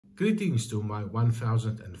Greetings to my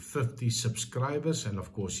 1050 subscribers and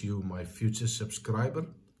of course you, my future subscriber.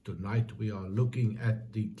 Tonight we are looking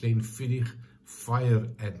at the Glenfiddich Fire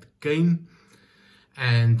and Cane,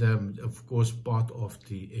 and of course part of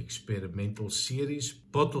the experimental series,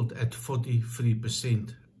 bottled at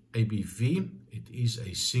 43% ABV. It is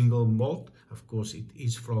a single malt. Of course it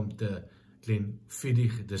is from the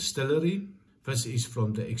Glenfiddich distillery. This is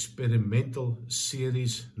from the experimental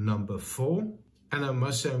series number 4. And I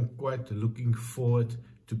must say I'm quite looking forward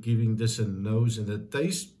to giving this a nose and a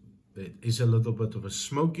taste. It is a little bit of a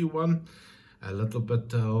smoky one, a little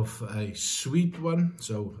bit of a sweet one.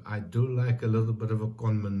 So I do like a little bit of a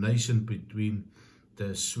combination between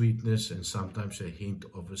the sweetness and sometimes a hint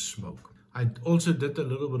of a smoke. I also did a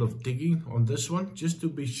little bit of digging on this one just to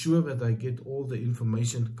be sure that I get all the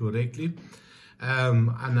information correctly.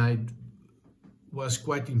 And I was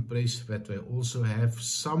quite impressed that they also have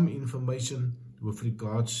some information with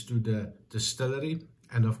regards to the distillery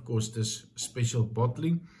and of course this special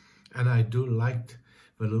bottling. And I do like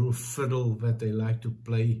the little fiddle that they like to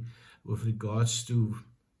play with regards to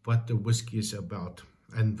what the whiskey is about.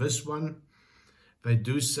 And this one, they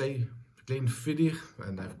do say Glenfiddich,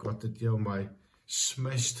 and I've got it here on my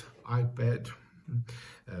smashed iPad.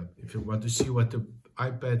 If you want to see what the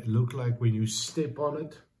iPad look like when you step on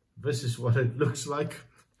it, this is what it looks like.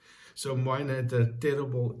 So mine had a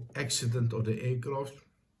terrible accident on the aircraft,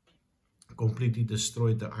 completely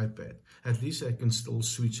destroyed the iPad. At least I can still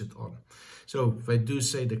switch it on. So they do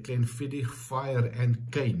say the Glenfiddich Fire and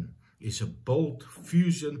Cane is a bold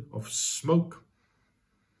fusion of smoke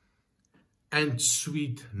and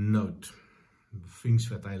sweet note. Things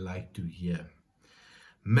that I like to hear.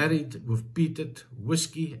 Married with peated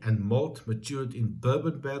whiskey and malt matured in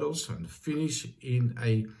bourbon barrels and finished in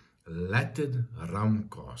a Latin rum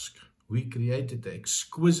cask. We created the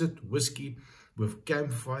exquisite whiskey with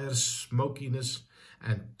campfire smokiness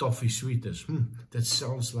and toffee sweetness. That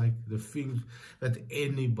sounds like the thing that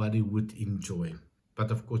anybody would enjoy.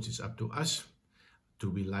 But of course it's up to us, do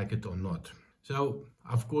we like it or not. So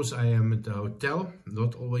of course I am at the hotel,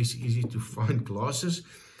 not always easy to find glasses.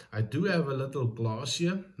 I do have a little glass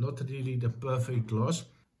here, not really the perfect glass.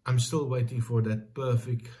 I'm still waiting for that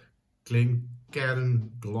perfect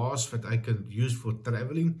Glencairn glass that I can use for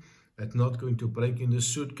traveling. That's not going to break in the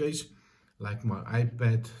suitcase like my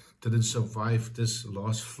iPad didn't survive this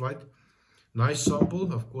last flight. Nice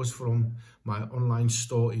sample, of course, from my online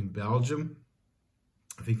store in Belgium.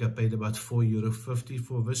 I think I paid about €4.50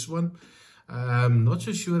 for this one. I'm not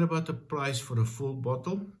so sure about the price for a full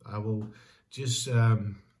bottle. I will just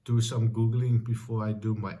do some Googling before I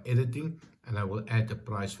do my editing, and I will add the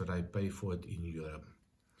price that I pay for it in Europe.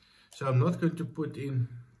 So I'm not going to put in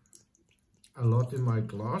a lot in my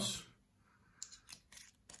glass.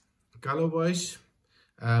 Color-wise,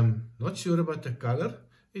 not sure about the color.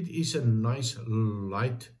 It is a nice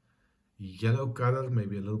light yellow color,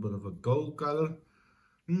 maybe a little bit of a gold color.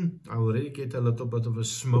 I already get a little bit of a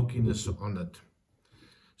smokiness on it.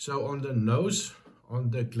 So on the nose, on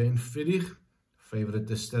the Glenfiddich, favorite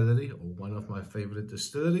distillery, or one of my favorite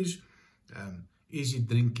distilleries, easy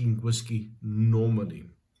drinking whiskey normally.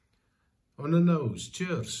 On the nose,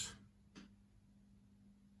 cheers.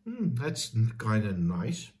 That's kind of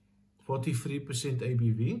nice. 43%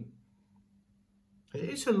 ABV. There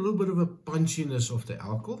is a little bit of a punchiness of the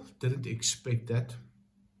alcohol. Didn't expect that.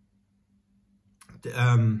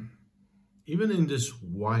 Even in this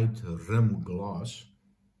white rim glass,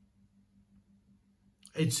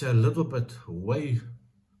 it's a little bit way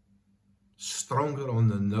stronger on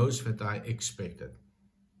the nose than I expected.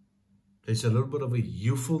 There's a little bit of a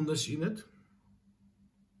youthfulness in it.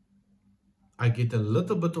 I get a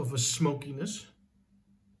little bit of a smokiness,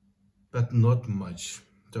 but not much.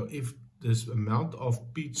 So if there's amount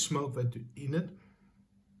of peat smoke that in it,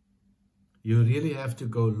 you really have to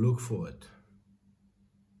go look for it.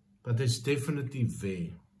 But it's definitely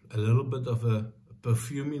there. A little bit of a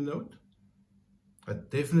perfumey note.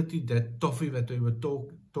 But definitely that toffee that we were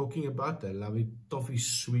talking about, that lovely toffee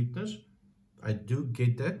sweetness. I do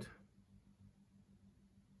get that.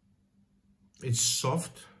 It's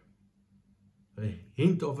soft. A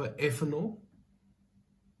hint of an ethanol.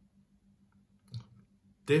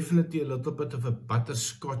 Definitely a little bit of a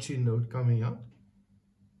butterscotchy note coming out.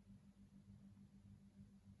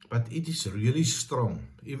 But it is really strong.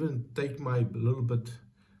 Even take my breath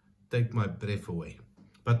away.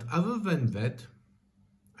 But other than that,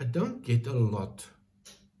 I don't get a lot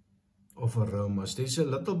of aromas. There's a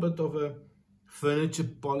little bit of a furniture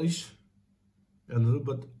polish, a little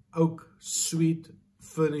bit oak sweet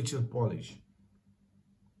furniture polish.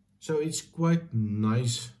 So it's quite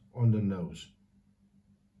nice on the nose.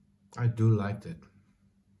 I do like that.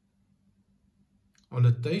 On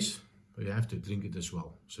the taste, you have to drink it as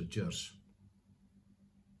well. So cheers.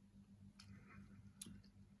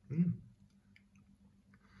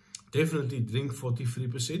 Definitely drink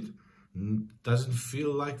 43%. Doesn't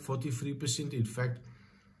feel like 43%. In fact,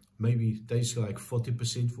 maybe it tastes like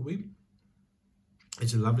 40% for me.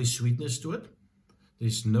 It's a lovely sweetness to it.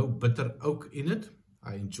 There's no bitter oak in it.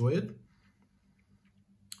 I enjoy it.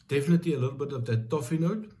 Definitely a little bit of that toffee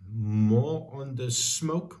note. More on the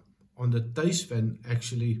smoke, on the taste than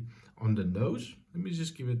actually on the nose. Let me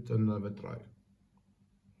just give it another try.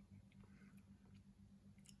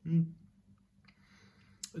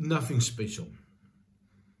 Nothing special.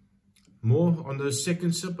 More on the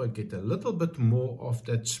second sip, I get a little bit more of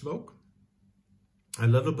that smoke. A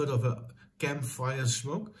little bit of a campfire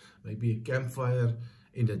smoke. Maybe a campfire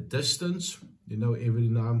in the distance. You know, every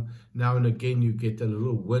now and again you get a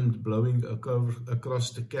little wind blowing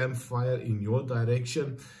across the campfire in your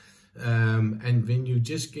direction. And when you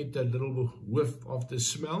just get a little whiff of the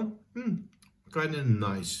smell, kind of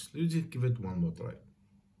nice. Let's just give it one more try.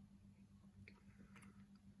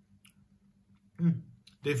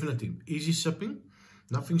 Definitely easy sipping,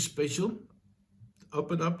 nothing special.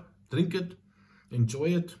 Open up, drink it,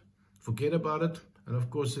 enjoy it, forget about it, and of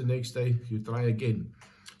course the next day you try again.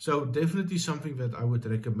 So definitely something that I would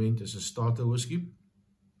recommend as a starter whiskey.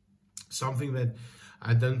 Something that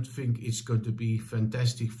I don't think is going to be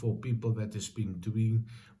fantastic for people that has been doing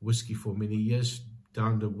whiskey for many years,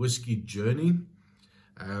 down the whiskey journey.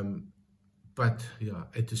 But yeah,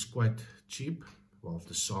 it is quite cheap. Well,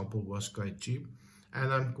 the sample was quite cheap,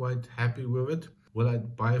 and I'm quite happy with it. Will I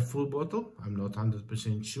buy a full bottle? I'm not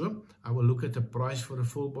 100% sure. I will look at the price for a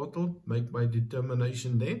full bottle, make my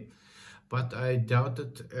determination there. But I doubt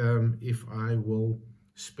it if I will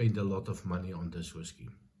spend a lot of money on this whiskey.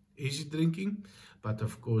 Easy drinking, but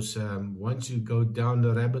of course, once you go down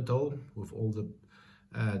the rabbit hole with all the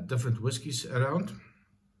different whiskies around,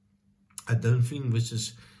 I don't think this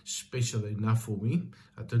is special enough for me.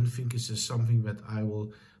 I don't think this is something that I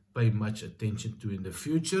will pay much attention to in the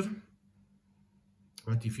future.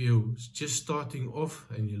 But if you're just starting off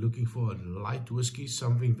and you're looking for a light whiskey,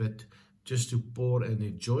 something that just to pour and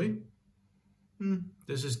enjoy,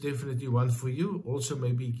 this is definitely one for you. Also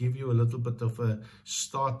maybe give you a little bit of a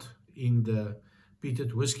start in the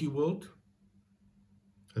peated whiskey world.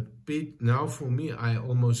 A bit now for me, I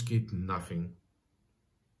almost get nothing.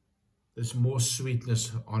 There's more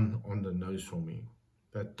sweetness on the nose for me.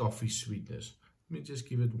 That toffee sweetness. Let me just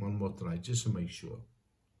give it one more try, just to make sure.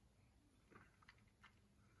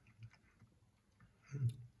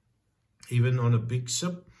 Even on a big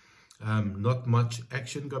sip, not much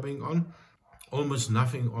action going on. Almost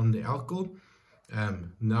nothing on the alcohol.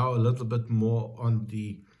 Now a little bit more on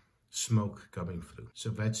the smoke coming through. So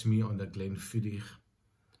that's me on the Glenfiddich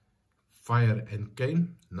Fire and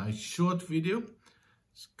Cane. Nice short video.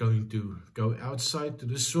 It's going to go outside to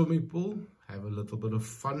the swimming pool, have a little bit of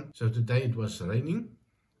fun. So today it was raining,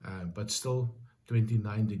 but still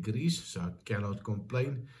 29 degrees, so I cannot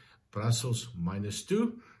complain. Brussels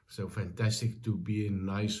 -2, so fantastic to be in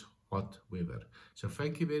nice hot weather. So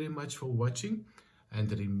thank you very much for watching,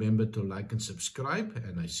 and remember to like and subscribe,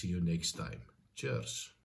 and I see you next time. Cheers.